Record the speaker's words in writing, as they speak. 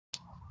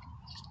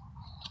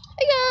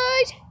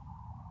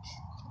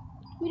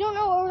We don't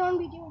know what we're gonna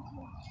be doing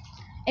today.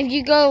 If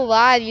you go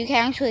live, you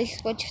can actually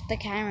switch the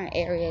camera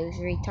areas,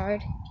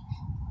 retard.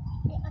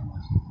 Yeah, I know.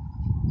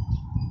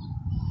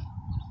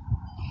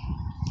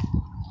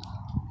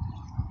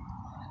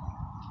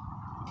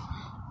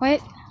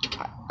 Wait,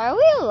 are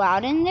we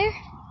allowed in there?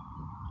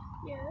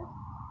 Yeah.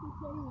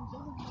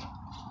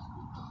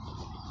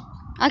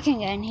 I can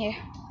get in here.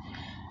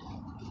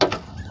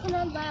 We're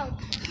not loud.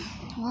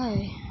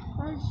 Why?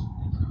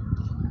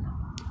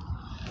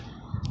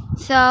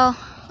 So,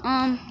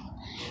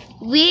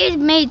 we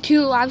made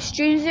 2 live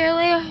streams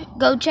earlier.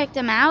 Go check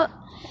them out.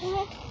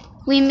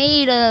 We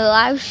made a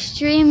live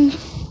stream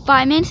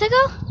 5 minutes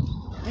ago?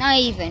 Not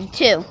even,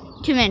 2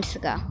 minutes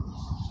ago.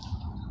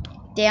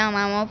 Damn,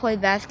 I want to play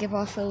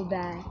basketball so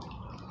bad.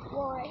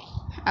 Why?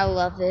 I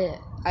love it.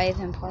 I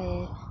even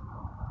play it.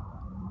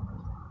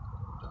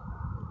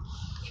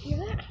 Hear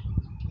that?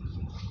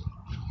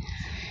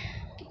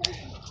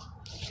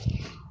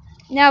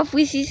 Now, if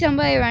we see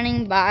somebody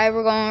running by,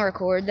 we're going to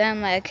record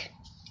them. Like,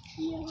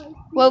 Yeah.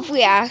 what if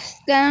we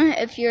ask them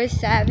if you're a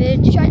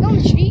savage? Should I go on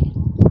the street?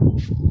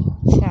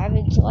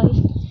 Savage life.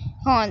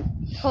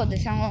 Hold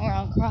this. I'm going to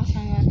run across.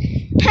 I'm going,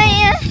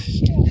 hey!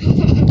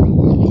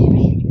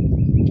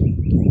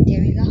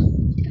 There we go.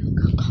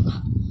 Go.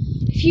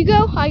 If you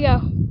go, I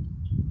go.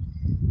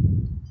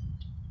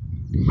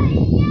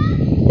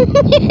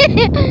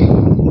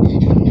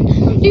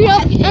 Dude,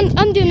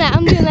 I'm doing that.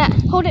 I'm doing that.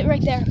 Hold it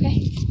right there,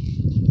 okay?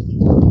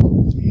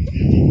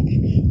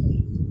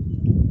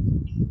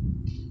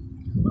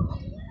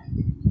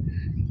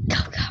 Go.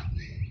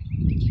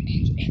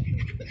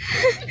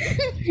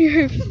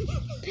 You're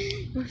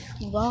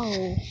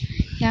slow.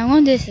 Yeah, I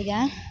want this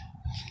again.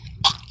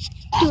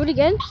 Do it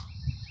again.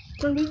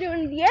 Can we do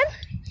it again?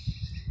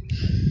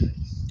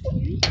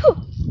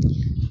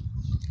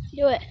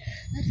 Do it.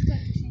 Let's go.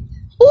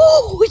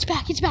 Oh, it's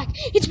back. Let's go. 1,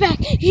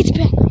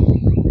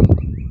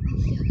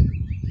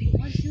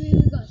 2,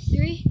 we go.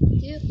 3,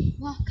 2,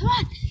 1. Come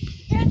on.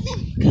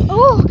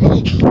 Oh.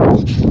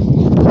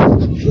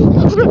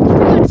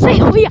 Say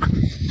oh yeah.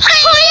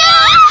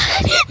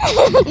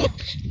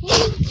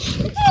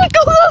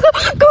 Go.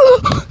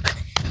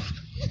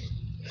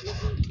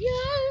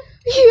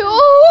 Yo.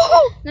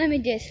 Let me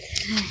just.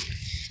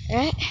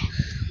 Alright?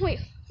 Wait,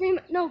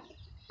 no.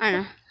 I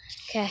know.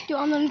 Okay. Do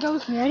I'm gonna go.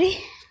 You ready?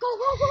 Go.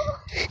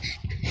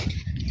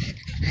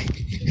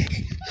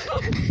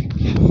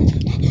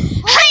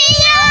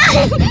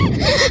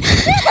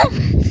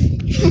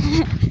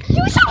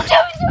 Someone's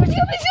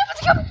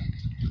coming.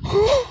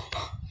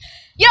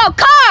 Yo,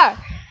 car!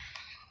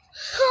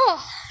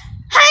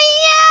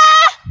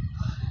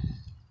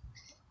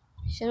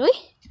 Should we?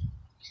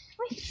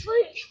 My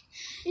foot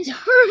is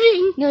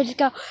hurting. No, just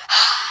go.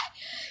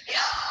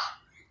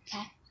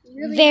 Okay.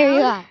 Really Very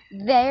loud? loud.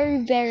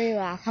 Very, very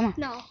loud. Come on.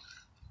 No.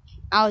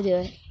 I'll do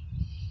it.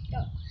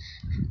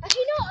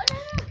 Actually, no.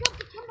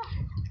 Come back.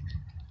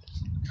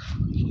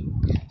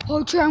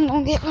 Hold true, I'm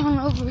gonna get run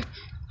over.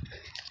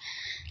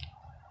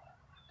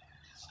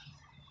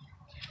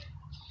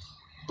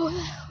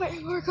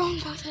 We're going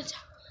both sides.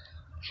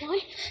 1,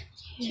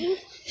 2,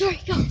 3,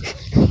 go.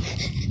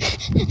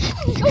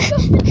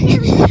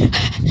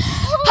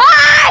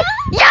 Hi!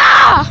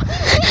 Yeah!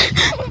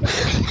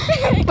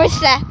 What's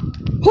that?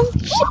 Oh,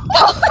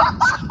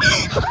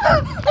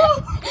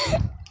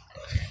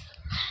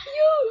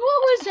 Dude, what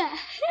was that?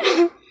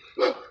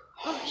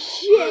 Oh,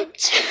 shit.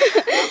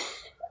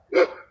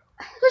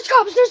 There's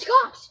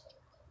cops.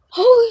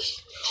 Holy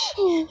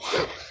shit.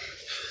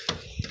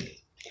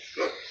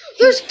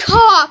 There's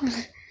cops.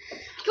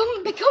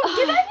 Come, get back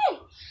in.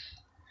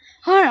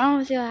 Hold on, I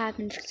want to see what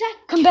happens.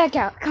 Come back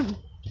out. Come.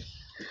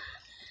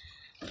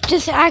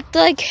 Just act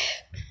like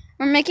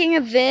we're making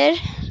a vid.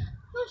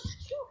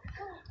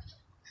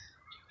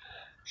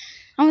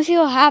 I want to see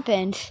what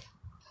happens.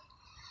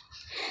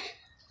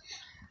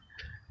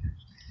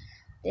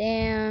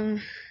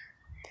 Damn.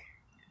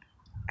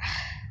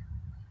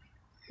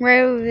 Right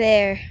over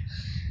there.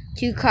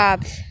 2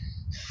 cops.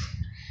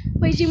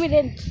 Wait, zoom it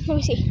in. Let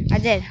me see. I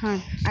did, huh?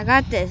 I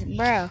got this,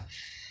 bro.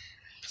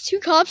 2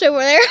 cops over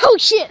there. Oh,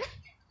 shit.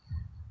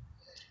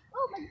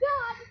 Oh, my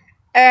God.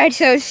 Alright,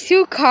 so it's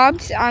 2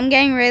 cops. I'm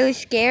getting really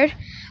scared.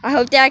 I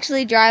hope they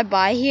actually drive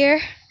by here.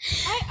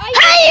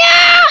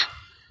 Hiya!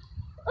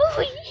 Oh,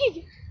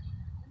 yeah.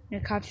 The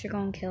cops are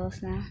gonna kill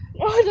us now.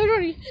 Oh,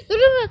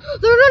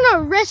 they're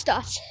gonna arrest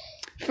us.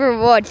 For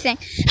what? Saying,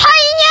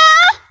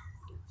 hiya!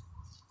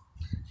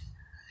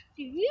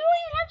 Dude, we don't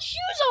even have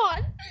shoes on.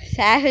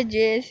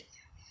 Savages.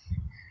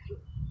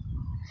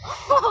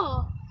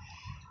 Oh.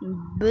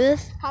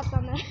 Bus. Hop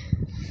on there.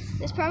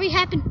 This probably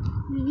happened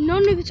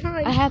none of the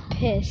time. I have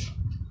piss.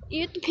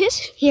 You have to piss?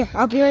 Here,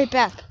 I'll be right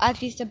back. I have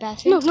to use the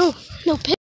bathroom. No, piss.